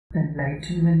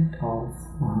Enlightenment of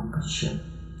Mahakashyap.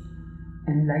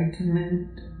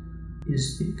 Enlightenment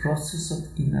is the process of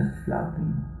inner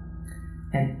flowering,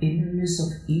 and innerness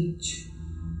of each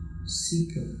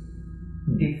seeker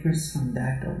differs from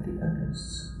that of the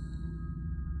others.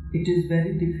 It is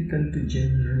very difficult to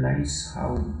generalize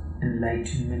how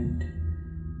enlightenment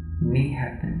may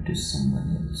happen to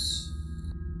someone else.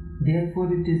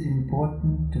 Therefore, it is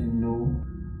important to know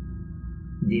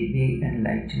the way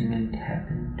enlightenment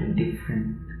happened to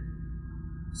different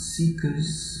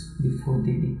seekers before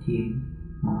they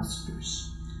became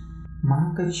masters.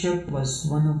 Mahakashyap was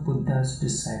one of Buddha's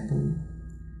disciples.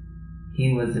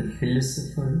 He was a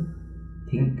philosopher,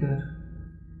 thinker,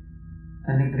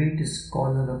 and a great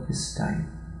scholar of his time.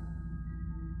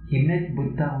 He met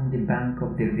Buddha on the bank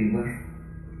of the river.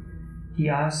 He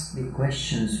asked the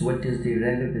questions, what is the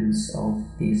relevance of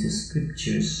these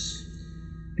scriptures?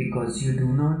 Because you do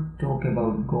not talk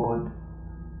about God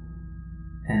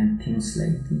and things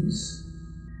like these.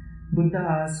 Buddha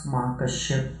asked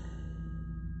Mahakashyap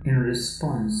in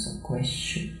response a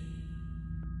question.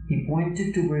 He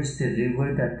pointed towards the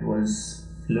river that was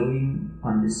flowing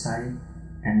on the side,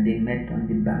 and they met on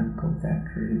the bank of that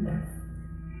river.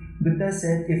 Buddha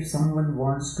said, if someone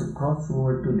wants to cross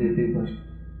over to the river,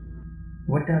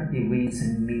 what are the ways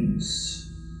and means?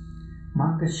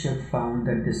 Mahakashyap found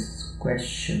that this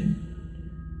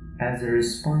question as a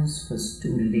response was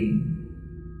too lame,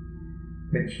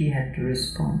 but he had to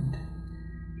respond.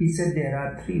 He said there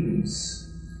are three ways.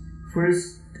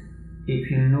 First,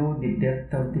 if you know the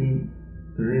depth of the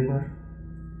river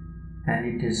and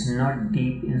it is not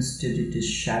deep, instead it is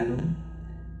shallow,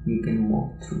 you can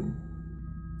walk through.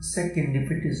 Second,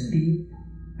 if it is deep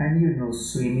and you know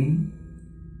swimming,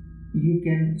 you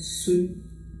can swim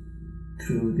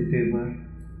through the river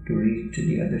to reach to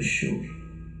the other shore.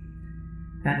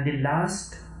 And the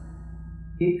last,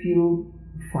 if you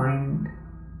find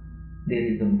there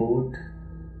is a boat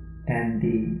and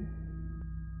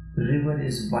the river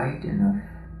is wide enough,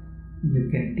 you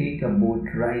can take a boat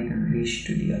ride and reach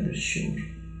to the other shore.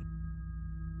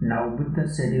 Now Buddha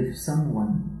said, if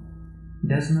someone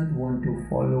does not want to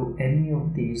follow any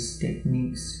of these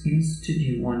techniques, instead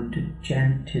you want to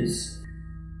chant his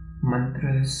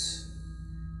mantras,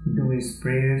 do his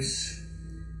prayers,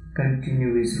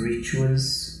 continue his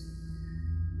rituals,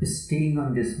 staying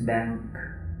on this bank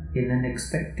in an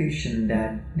expectation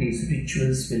that these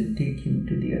rituals will take him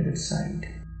to the other side.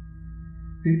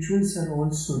 Rituals are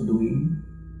also doing,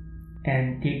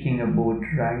 and taking a boat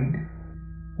ride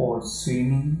or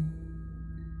swimming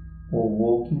or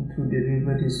walking through the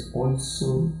river is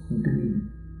also doing,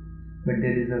 but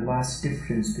there is a vast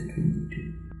difference between the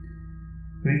two.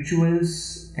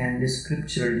 Rituals and the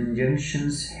scriptural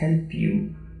injunctions help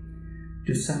you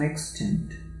to some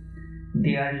extent.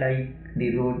 They are like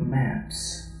the road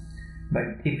maps,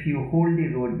 but if you hold the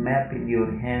road map in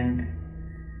your hand,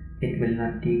 it will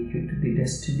not take you to the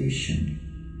destination.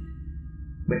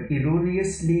 But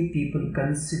erroneously, people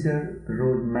consider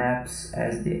road maps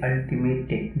as the ultimate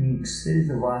techniques. There is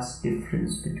a vast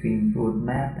difference between road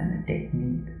map and a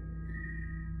technique.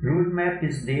 Road map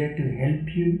is there to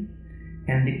help you,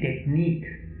 and the technique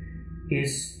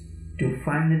is to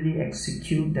finally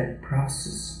execute that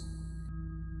process.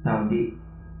 Now, the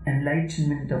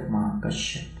enlightenment of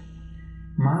Mahakashyap.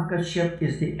 Mahakashyap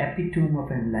is the epitome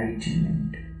of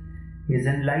enlightenment. His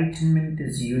enlightenment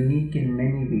is unique in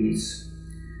many ways.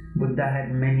 Buddha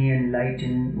had many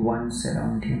enlightened ones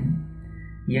around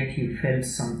him, yet he felt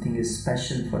something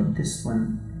special for this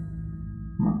one,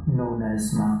 known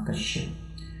as Mahakashyap.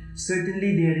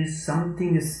 Certainly there is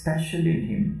something special in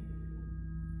him.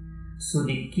 So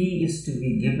the key is to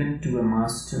be given to a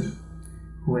master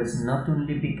who has not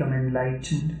only become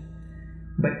enlightened,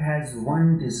 but has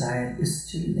one desire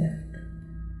still left.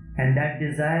 And that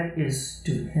desire is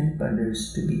to help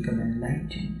others to become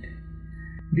enlightened.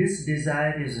 This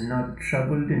desire is not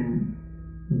troubled in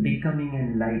becoming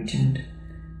enlightened,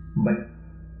 but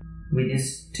with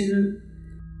still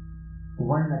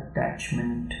one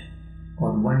attachment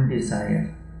or one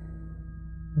desire,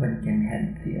 one can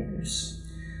help the others.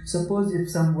 Suppose if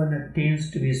someone attains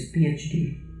to his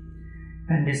PhD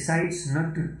and decides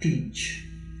not to teach,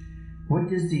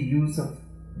 what is the use of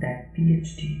that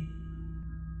PhD?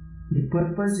 The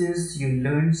purpose is you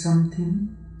learn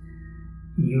something,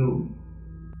 you,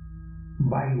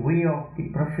 by way of the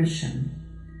profession,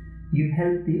 you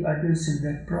help the others in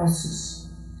that process.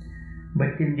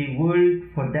 But in the world,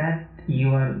 for that you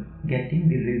are getting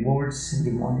the rewards in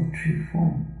the monetary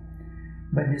form.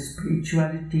 But in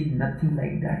spirituality, nothing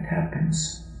like that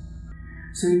happens.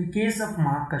 So in case of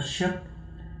Mahakashyap,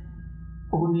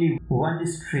 only one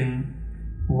string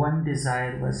one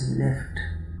desire was left.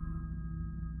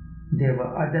 There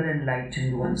were other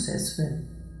enlightened ones as well,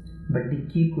 but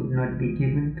the key could not be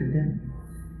given to them.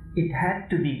 It had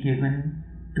to be given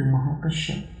to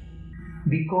Mahakashyap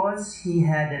because he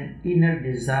had an inner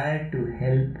desire to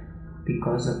help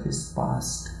because of his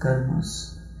past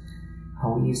karmas,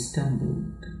 how he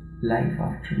stumbled life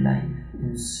after life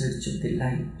in search of the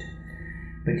light,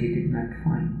 but he did not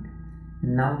find.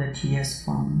 And now that he has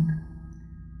found,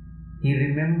 he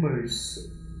remembers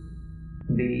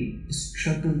the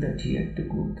struggle that he had to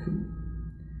go through,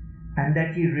 and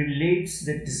that he relates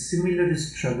that the similar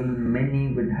struggle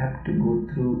many would have to go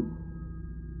through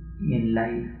in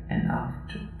life and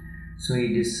after. So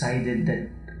he decided that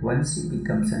once he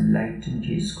becomes enlightened,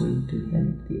 he is going to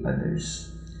help the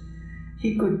others.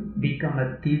 He could become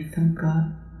a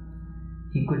Tirthankar,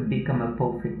 he could become a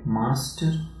perfect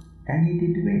master, and he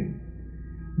did well.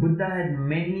 Buddha had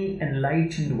many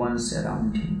enlightened ones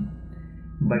around him,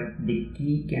 but the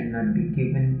key cannot be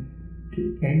given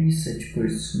to any such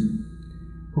person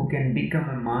who can become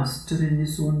a master in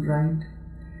his own right,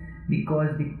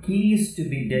 because the key is to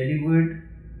be delivered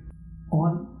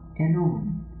on and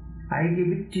on. I give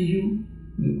it to you,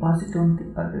 you pass it on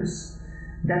to others.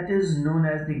 That is known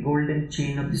as the golden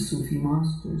chain of the Sufi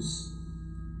masters.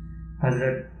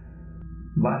 Hazrat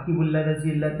Baqibullah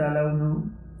Raziyallahu Ta'ala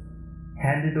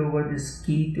handed over this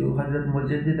key to Hazrat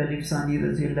Mujaddid Alif Sani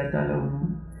Raziyallahu Ta'ala.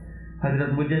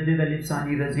 Hazrat Mujaddid Alif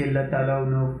Sani Raziyallahu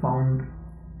Ta'ala found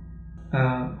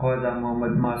Khwaja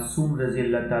Muhammad Masoom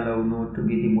Raziyallahu Ta'ala to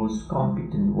be the most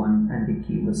competent one, and the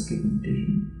key was given to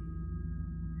him.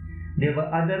 There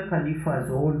were other Khalifas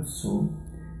also,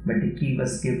 but the key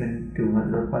was given to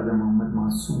Hazrat Khwaja Muhammad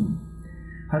Masoom.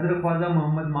 Hazrat Khwaja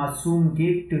Muhammad Masoom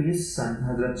gave to his son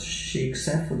Hazrat Sheikh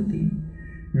Saifuddin,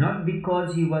 not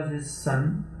because he was his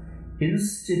son,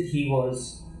 instead he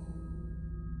was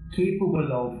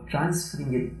capable of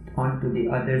transferring it onto the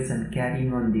others and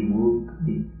carrying on the work.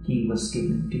 The key was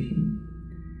given to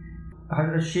him.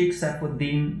 Hazrat Sheikh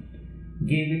Saifuddin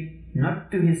gave it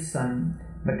not to his son,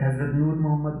 but Hazrat Nur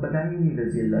Muhammad Badaimi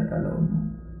Raziyallahu Ta'ala.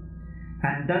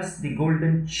 And thus the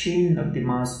golden chain of the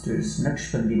masters,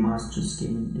 Naqshbandi masters,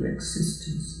 came into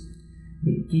existence.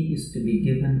 The key is to be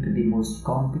given to the most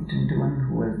competent one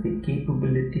who has the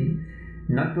capability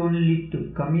not only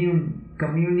to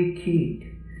communicate,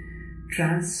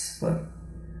 transfer,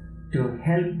 to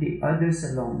help the others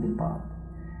along the path.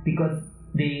 Because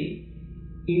the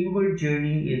inward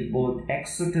journey is both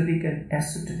exoteric and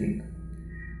esoteric.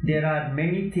 There are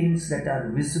many things that are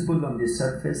visible on the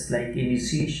surface, like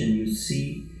initiation. You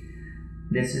see,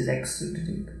 this is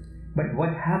exoteric. But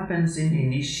what happens in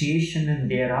initiation and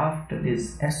thereafter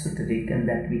is esoteric, and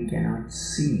that we cannot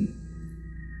see.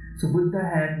 So Buddha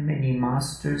had many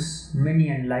masters, many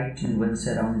enlightened ones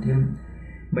around him,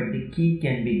 but the key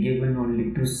can be given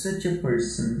only to such a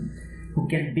person who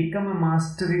can become a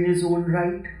master in his own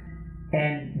right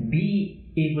and be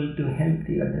able to help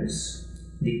the others.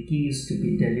 The key is to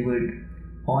be delivered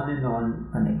on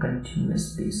a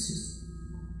continuous basis.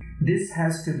 This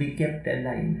has to be kept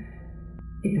alive.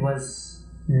 It was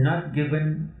not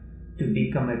given to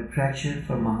become a treasure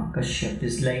for Mahakashyap.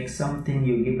 It's like something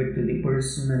you give it to the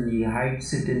person and he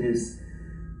hides it in his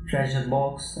treasure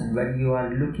box, and when you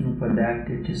are looking for that,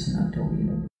 it is not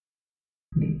available.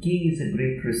 The key is a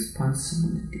great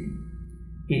responsibility.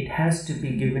 It has to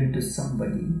be given to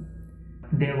somebody.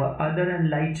 There were other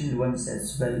enlightened ones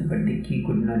as well, but the key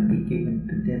could not be given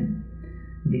to them.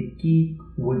 The key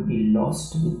would be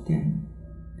lost with them.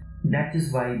 That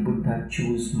is why Buddha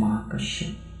chose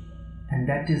Mahakashyap. And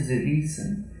that is the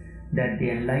reason that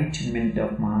the enlightenment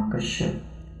of Mahakashyap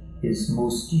is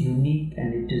most unique,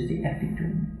 and it is the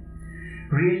epitome.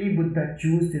 Really, Buddha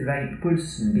chose the right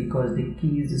person because the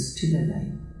key is still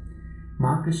alive.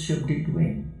 Mahakashyap did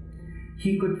well.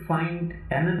 He could find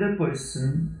another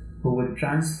person who would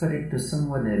transfer it to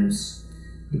someone else.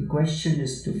 The question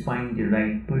is to find the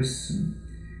right person.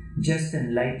 Just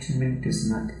enlightenment is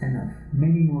not enough.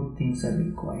 Many more things are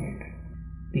required.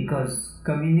 Because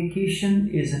communication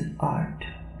is an art.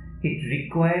 It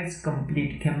requires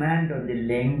complete command of the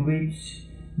language,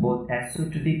 both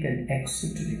esoteric and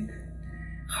exoteric.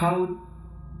 How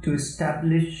to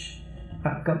establish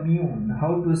a commune,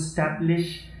 how to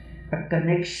establish a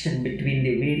connection between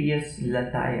the various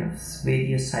latayas,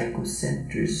 various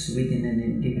psychocenters within an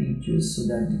individual, so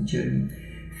that the journey,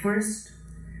 first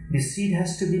the seed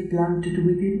has to be planted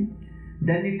within,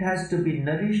 then it has to be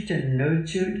nourished and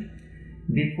nurtured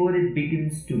before it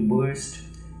begins to burst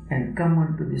and come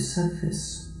onto the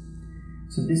surface.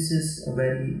 So this is a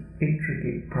very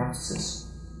intricate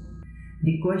process.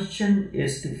 The question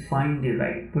is to find the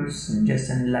right person. Just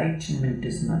enlightenment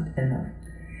is not enough.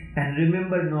 And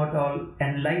remember, not all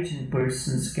enlightened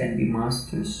persons can be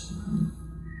masters.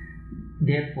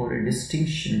 Therefore, a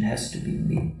distinction has to be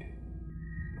made.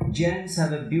 Jains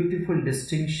have a beautiful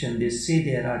distinction. They say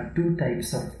there are two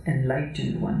types of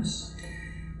enlightened ones.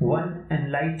 One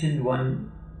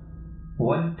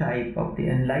type of the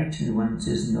enlightened ones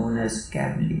is known as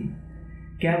Kavali.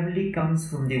 Kavali comes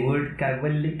from the word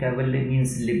Kavali. Kavali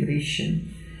means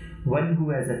liberation. One who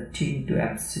has attained to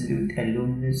absolute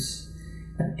aloneness,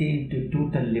 attained to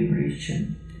total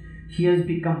liberation. He has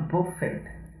become perfect,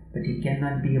 but he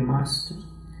cannot be a master.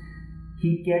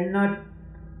 He cannot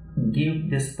give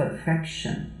this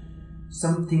perfection,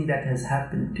 something that has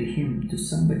happened to him, to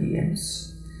somebody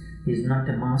else. He is not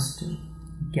a master.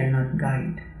 He cannot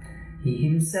guide. He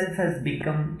himself has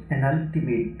become an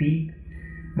ultimate peak,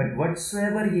 but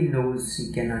whatsoever he knows,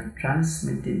 he cannot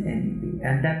transmit in any way.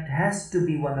 And that has to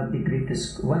be one of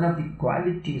the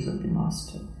qualities of the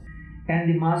master. And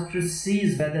the master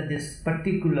sees whether this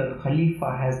particular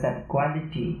Khalifa has that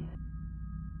quality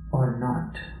or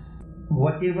not.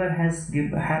 Whatever has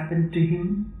happened to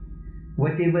him,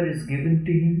 whatever is given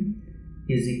to him,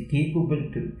 is he capable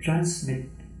to transmit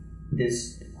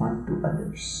this on to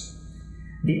others.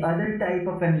 The other type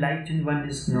of enlightened one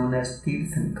is known as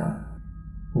Tirthankar,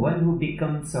 one who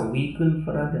becomes a vehicle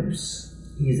for others.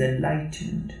 He is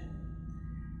enlightened,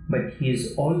 but he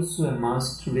is also a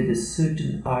master with a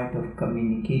certain art of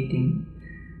communicating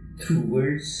through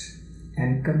words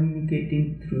and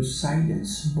communicating through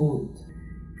silence, both.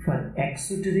 For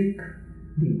exoteric,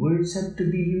 the words have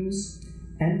to be used,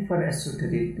 and for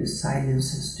esoteric, the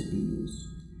silence has to be used.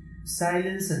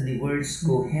 Silence and the words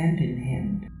go hand in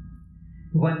hand.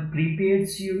 One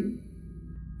prepares you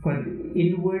for the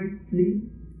inwardly,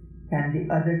 and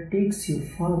the other takes you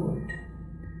forward.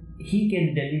 He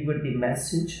can deliver the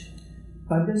message.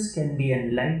 Others can be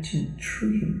enlightened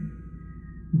through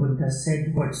him. Buddha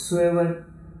said, whatsoever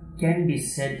can be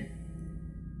said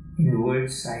in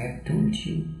words I have told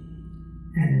you,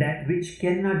 and that which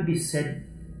cannot be said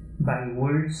by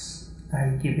words,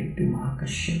 I give it to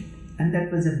Mahakashyap. And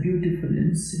that was a beautiful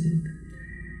incident.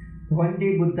 One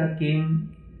day Buddha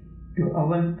came to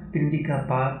Avantapindika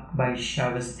Park by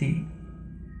Shavasti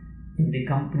in the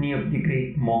company of the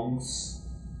great monks.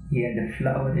 He had a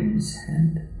flower in his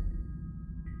hand.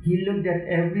 He looked at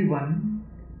everyone,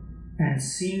 and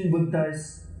seeing Buddha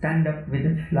stand up with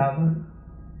a flower,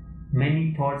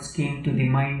 many thoughts came to the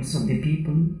minds of the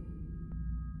people.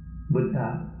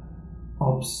 Buddha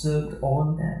observed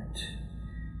all that.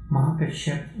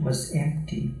 Mahakashyap was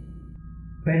empty.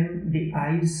 When the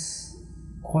eyes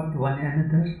caught one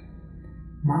another,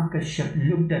 Mahakashyap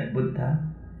looked at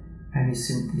Buddha and he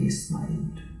simply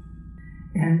smiled.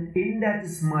 And in that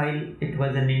smile, it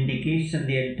was an indication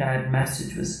the entire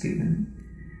message was given.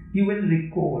 You will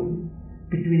recall,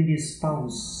 between the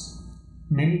spouse,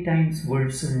 many times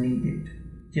words are needed.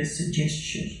 Just a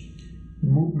gesture,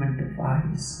 movement of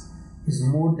eyes is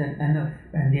more than enough,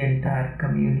 and the entire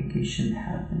communication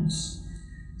happens.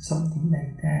 Something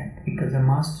like that, because the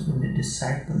master and the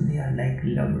disciple, they are like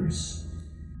lovers.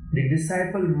 The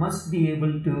disciple must be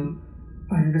able to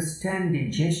understand the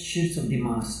gestures of the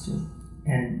master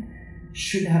and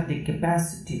should have the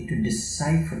capacity to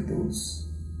decipher those.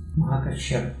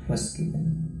 Mahakashyap was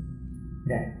given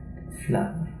that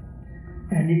flower,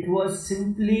 and it was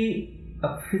simply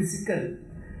a physical,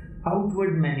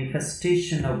 outward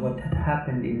manifestation of what had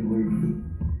happened inwardly.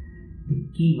 The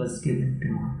key was given to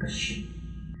Mahakashyap.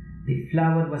 The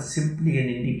flower was simply an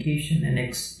indication, an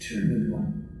external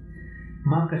one.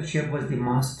 Mahakashyap was the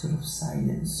master of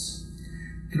silence.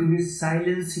 Through his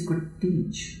silence he could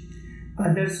teach.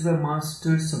 Others were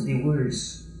masters of the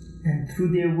words, and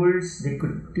through their words they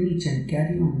could teach and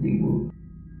carry on the work.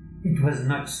 It was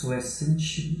not so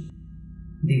essential.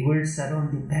 The words are on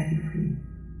the periphery.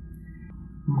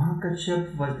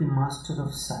 Mahakashyap was the master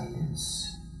of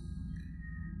silence.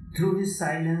 Through his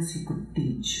silence he could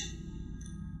teach.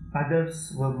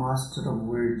 Others were master of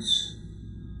words.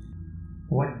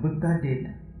 What Buddha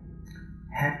did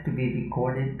had to be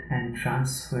recorded and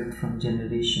transferred from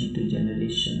generation to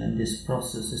generation, and this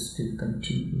process still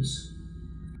continues.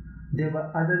 There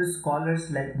were other scholars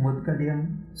like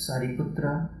Mudgalyam,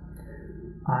 Sariputra,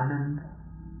 Anand.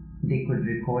 They could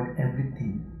record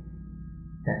everything.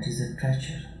 That is a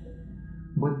treasure.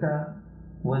 Buddha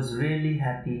was really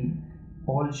happy.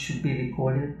 All should be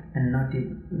recorded and not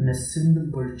even a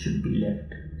single word should be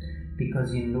left,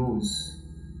 because he knows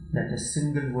that a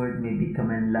single word may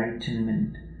become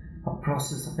enlightenment, a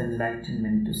process of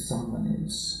enlightenment to someone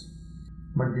else.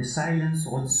 But the silence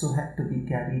also had to be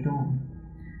carried on.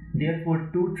 Therefore,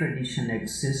 two traditions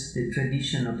exist, the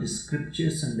tradition of the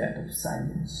scriptures and that of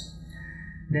silence.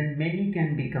 Then many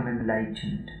can become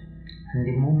enlightened. And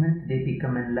the moment they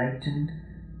become enlightened,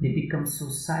 they become so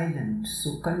silent,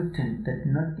 so content that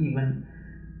not even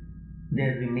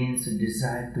there remains a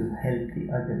desire to help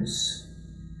the others.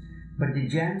 But the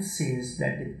Jain says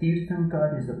that a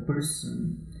Tirthankar is a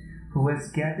person who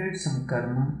has gathered some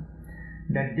karma,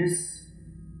 that this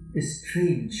is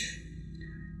strange.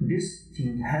 This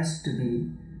thing has to be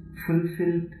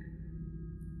fulfilled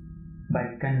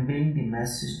by conveying the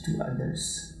message to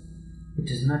others. It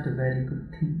is not a very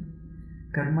good thing.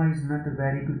 Karma is not a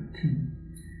very good thing.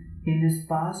 In his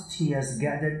past, he has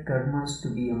gathered karmas to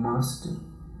be a master.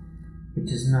 It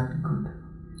is not good.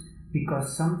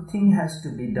 Because something has to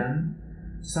be done,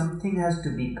 something has to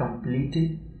be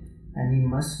completed, and he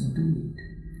must do it.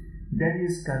 Then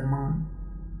his karma,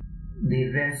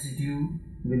 the residue,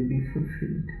 will be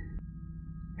fulfilled.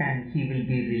 And he will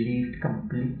be relieved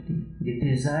completely. The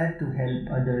desire to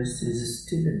help others is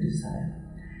still a desire.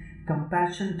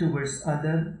 Compassion towards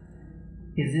others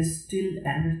is still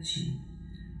energy,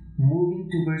 moving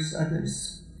towards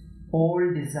others.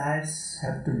 All desires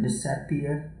have to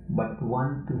disappear, but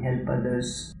one to help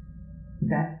others.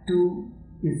 That too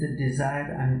is a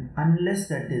desire, and unless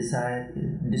that desire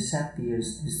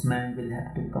disappears, this man will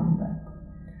have to come back.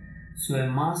 So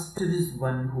a master is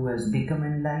one who has become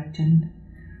enlightened,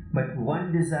 but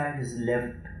one desire is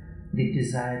left, the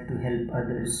desire to help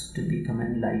others to become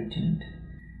enlightened.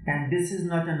 And this is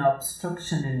not an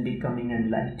obstruction in becoming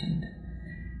enlightened,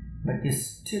 but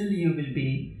still you will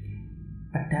be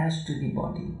attached to the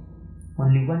body.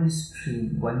 Only one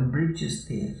stream, one bridge is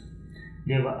there.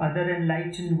 There were other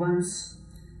enlightened ones,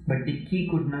 but the key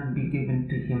could not be given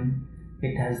to him.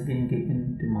 It has been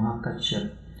given to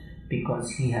Mahakashyap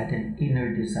because he had an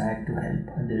inner desire to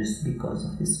help others because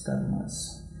of his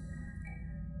karmas.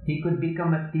 He could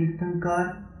become a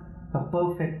Tirthankar, a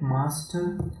perfect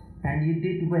master, and he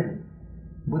did well.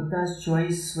 Buddha's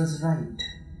choice was right,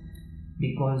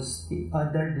 because the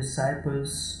other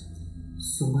disciples,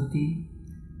 Subhuti,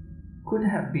 could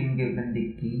have been given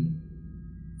the key.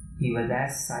 He was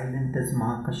as silent as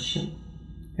Mahakashyap,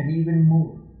 and even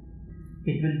more.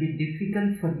 It will be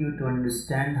difficult for you to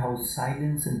understand how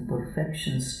silence and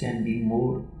perfections can be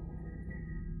more,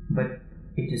 but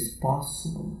it is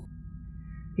possible.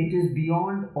 It is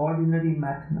beyond ordinary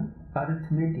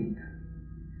arithmetic.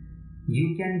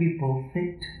 You can be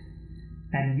perfect,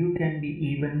 and you can be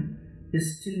even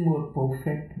still more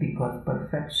perfect, because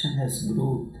perfection has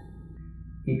growth.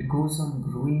 It goes on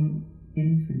growing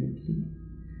infinitely.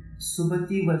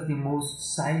 Subhuti was the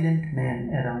most silent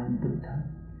man around Buddha,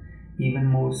 even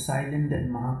more silent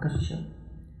than Mahakashyap.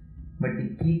 But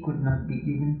the key could not be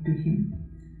given to him,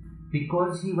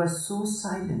 because he was so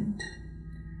silent.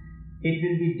 It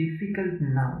will be difficult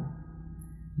now.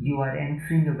 You are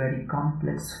entering a very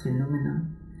complex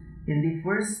phenomenon. In the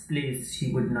first place,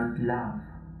 he would not laugh.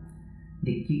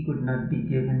 The key could not be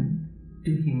given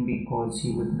to him because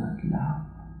he would not laugh.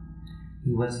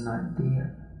 He was not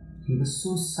there. He was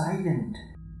so silent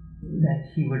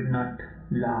that he would not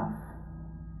laugh.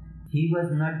 He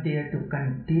was not there to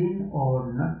contain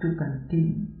or not to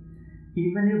contain.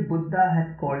 Even if Buddha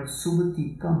had called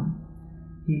Subhuti, come,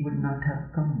 he would not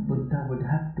have come. Buddha would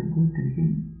have to go to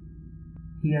him.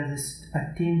 He has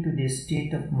attained to the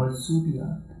state of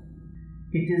Mazuriyat.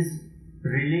 It is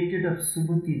related of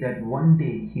Subhuti that one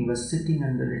day he was sitting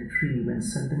under a tree when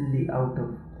suddenly out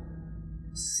of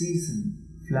season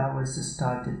flowers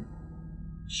started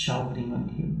showering on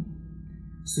him.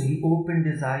 So he opened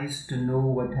his eyes to know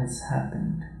what has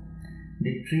happened.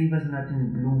 The tree was not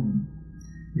in bloom.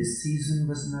 The season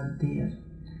was not there.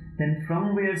 Then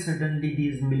from where suddenly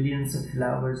these millions of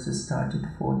flowers started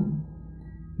falling?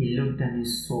 He looked and he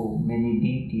saw many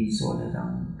deities all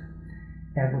around,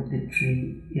 above the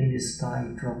tree, in the sky,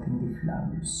 dropping the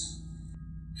flowers.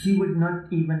 He would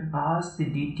not even ask the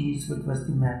deities what was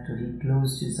the matter. He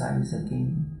closed his eyes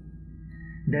again.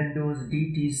 Then those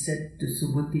deities said to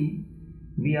Subhuti,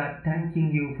 "We are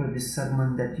thanking you for the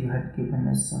sermon that you had given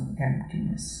us on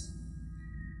emptiness."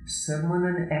 "Sermon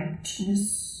on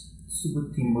emptiness?"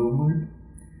 Subhuti murmured.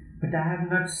 "But I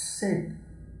have not said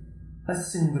a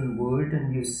single word,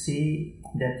 and you say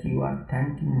that you are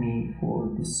thanking me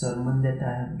for the sermon that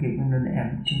I have given on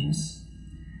emptiness.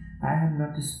 I have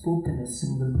not spoken a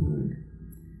single word."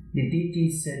 The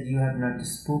deities said, "You have not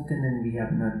spoken and we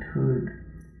have not heard.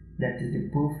 That is the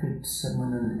perfect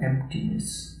sermon on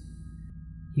emptiness."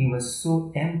 He was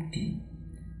so empty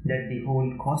that the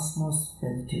whole cosmos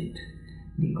felt it.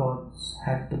 The gods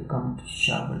had to come to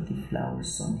shower the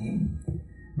flowers on him.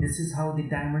 This is how the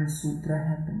Diamond Sutra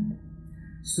happened.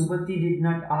 Subati did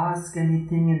not ask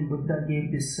anything, and Buddha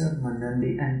gave the sermon,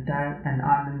 and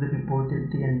Ananda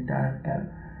reported the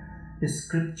entire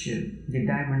scripture, the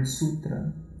Diamond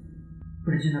Sutra,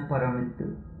 Prajna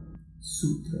Paramita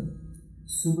Sutra.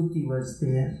 Subati was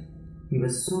there. He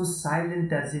was so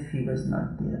silent as if he was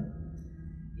not there.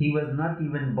 He was not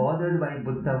even bothered why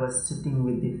Buddha was sitting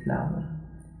with the flower.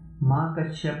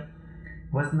 Mahakashyap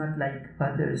was not like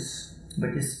others,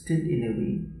 but still in a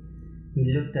way.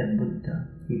 He looked at Buddha.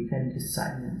 He felt the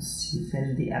silence. He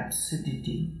felt the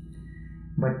absurdity.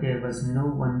 But there was no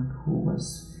one who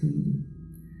was feeling.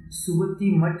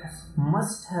 Subati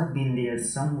must have been there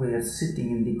somewhere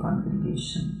sitting in the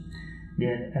congregation.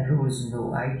 There arose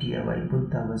no idea why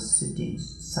Buddha was sitting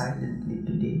silently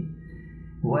today,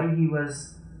 why he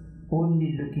was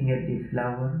only looking at the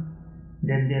flower.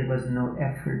 Then there was no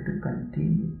effort to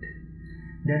contain it.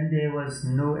 Then there was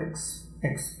no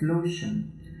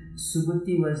explosion.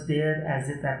 Subati was there as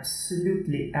if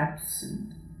absolutely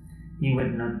absent. He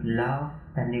would not laugh,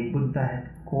 and if Buddha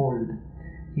had called,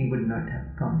 he would not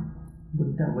have come.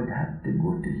 Buddha would have to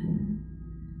go to him.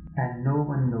 And no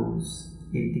one knows,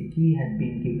 if the key had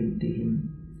been given to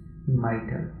him, he might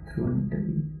have thrown it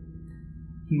away.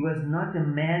 He was not a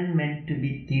man meant to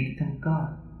be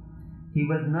Tirthankar. He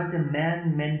was not a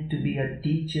man meant to be a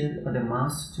teacher or a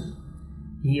master.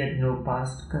 He had no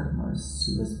past karmas.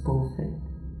 He was perfect,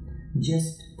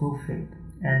 just perfect.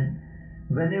 And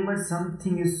whenever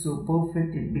something is so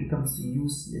perfect, it becomes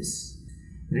useless.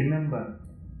 Remember,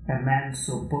 a man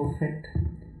so perfect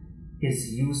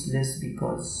is useless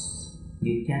because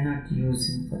you cannot use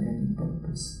him for any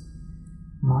purpose.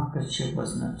 Mahakashyap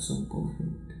was not so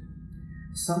perfect.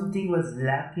 Something was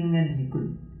lacking and he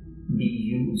could be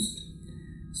used.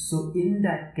 So in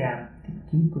that gap, the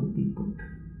key could be put.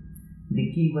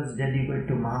 The key was delivered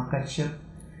to Mahakashyap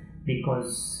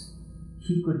because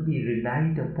he could be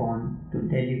relied upon to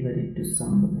deliver it to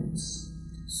someone else.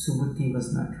 Subati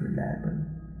was not reliable.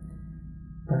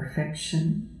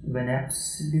 Perfection, when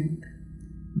absolute,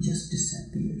 just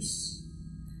disappears.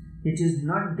 It is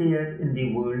not there in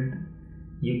the world.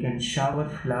 You can shower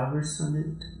flowers on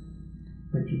it,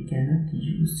 but you cannot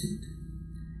use it.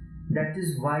 That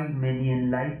is why many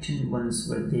enlightened ones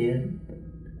were there, but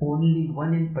only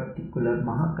one in particular,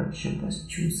 Mahakashyap, was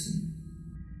chosen.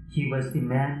 He was the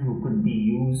man who could be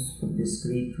used for this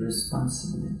great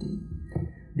responsibility.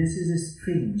 This is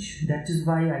strange. That is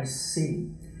why I say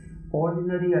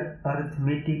ordinary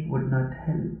arithmetic would not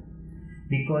help,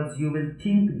 because you will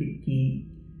think the key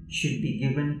should be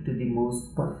given to the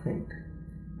most perfect,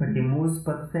 but the most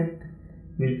perfect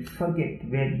will forget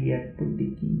where he had put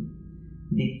the key.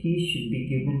 The key should be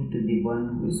given to the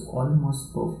one who is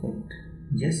almost perfect,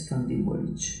 just on the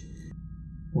verge,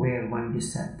 where one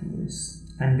disappears.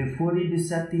 And before he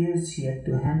disappears, he had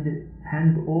to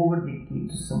hand over the key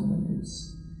to someone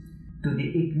else. To the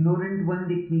ignorant one,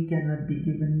 the key cannot be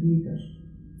given either.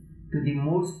 To the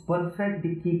most perfect,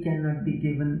 the key cannot be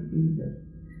given either.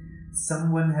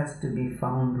 Someone has to be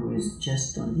found who is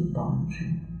just on the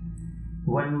boundary.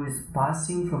 One who is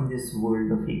passing from this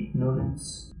world of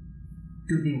ignorance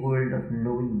to the world of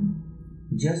knowing.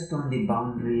 Just on the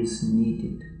boundary is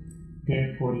needed.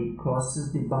 Therefore, he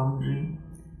crosses the boundary.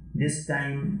 This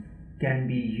time can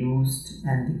be used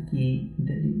and the key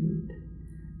delivered.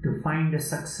 To find a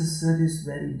successor is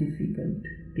very difficult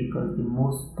because the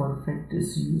most perfect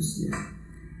is useless.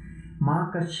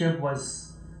 Mahakashyap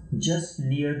was just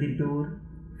near the door,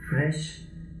 fresh,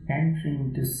 entering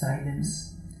into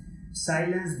silence.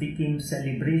 Silence became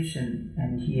celebration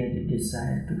and he had a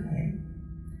desire to help.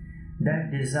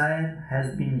 That desire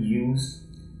has been used,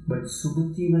 but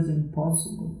Subati was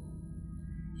impossible.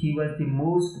 He was the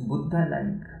most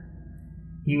Buddha-like.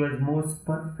 He was most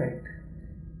perfect.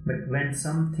 But when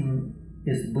something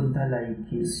is Buddha-like,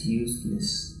 he is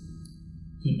useless.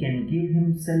 He can give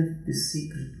himself the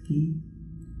secret key.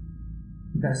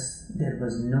 Thus, there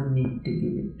was no need to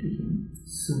give it to him.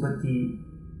 Subati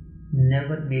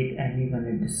never made anyone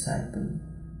a disciple.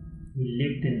 He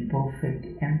lived in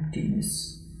perfect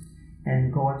emptiness,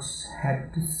 and gods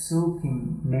had to soak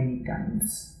him many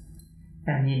times.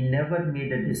 And he never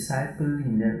made a disciple, he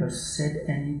never said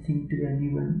anything to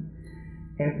anyone.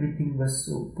 Everything was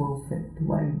so perfect.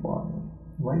 Why bother?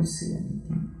 Why say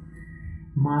anything?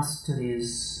 Master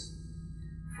is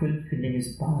fulfilling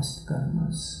his past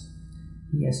karmas.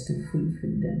 He has to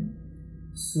fulfill them.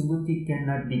 Subati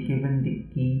cannot be given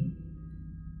the key.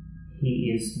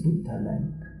 He is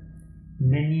Buddha-like.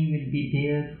 Many will be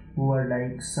there who are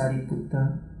like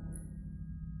Sariputta.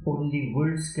 Only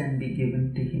words can be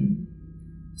given to him.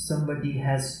 Somebody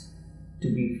has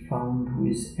to be found who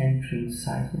is entering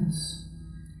silence,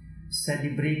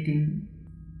 celebrating,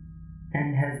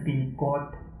 and has been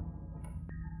caught,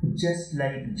 just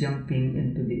like jumping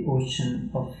into the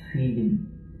ocean of feeling.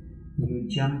 You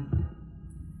jump,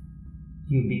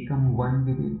 you become one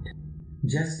with it.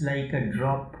 Just like a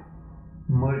drop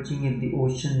merging in the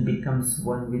ocean becomes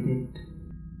one with it,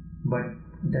 but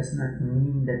does not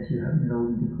mean that you have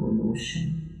known the whole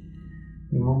ocean.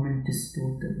 The moment is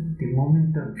total. The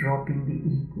moment of dropping the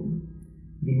ego,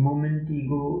 the moment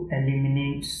ego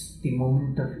eliminates, the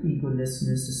moment of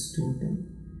egolessness is total.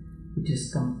 It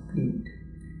is complete.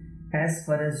 As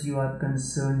far as you are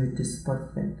concerned, it is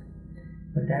perfect.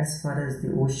 But as far as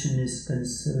the ocean is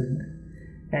concerned,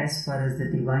 as far as the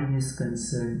divine is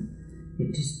concerned,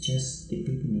 it is just the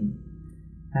beginning.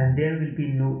 And there will be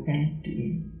no end to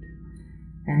it.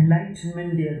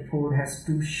 Enlightenment, therefore, has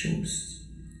two shores.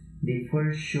 The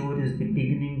first shore is the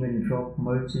beginning when drop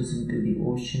merges into the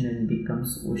ocean and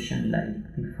becomes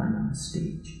ocean-like, the Fana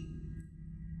stage.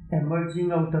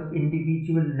 Emerging out of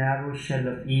individual narrow shell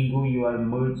of ego, you are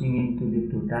merging into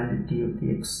the totality of the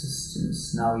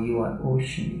existence. Now you are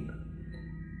oceanic.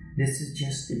 This is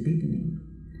just the beginning.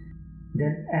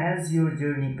 Then as your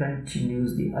journey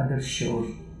continues, the other shore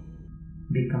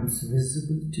becomes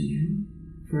visible to you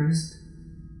first,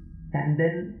 and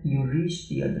then you reach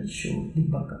the other shore, the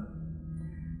Baka.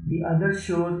 The other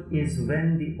shore is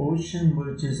when the ocean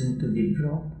merges into the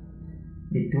drop.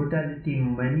 The totality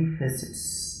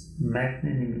manifests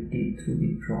magnanimity through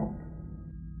the drop.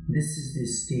 This is the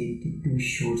state, the two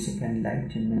shores of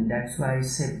enlightenment. That's why I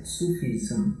said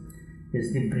Sufism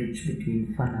is the bridge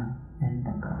between Fana and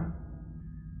Baka.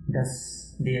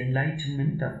 Thus, the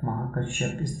enlightenment of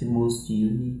Mahakashyap is the most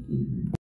unique event.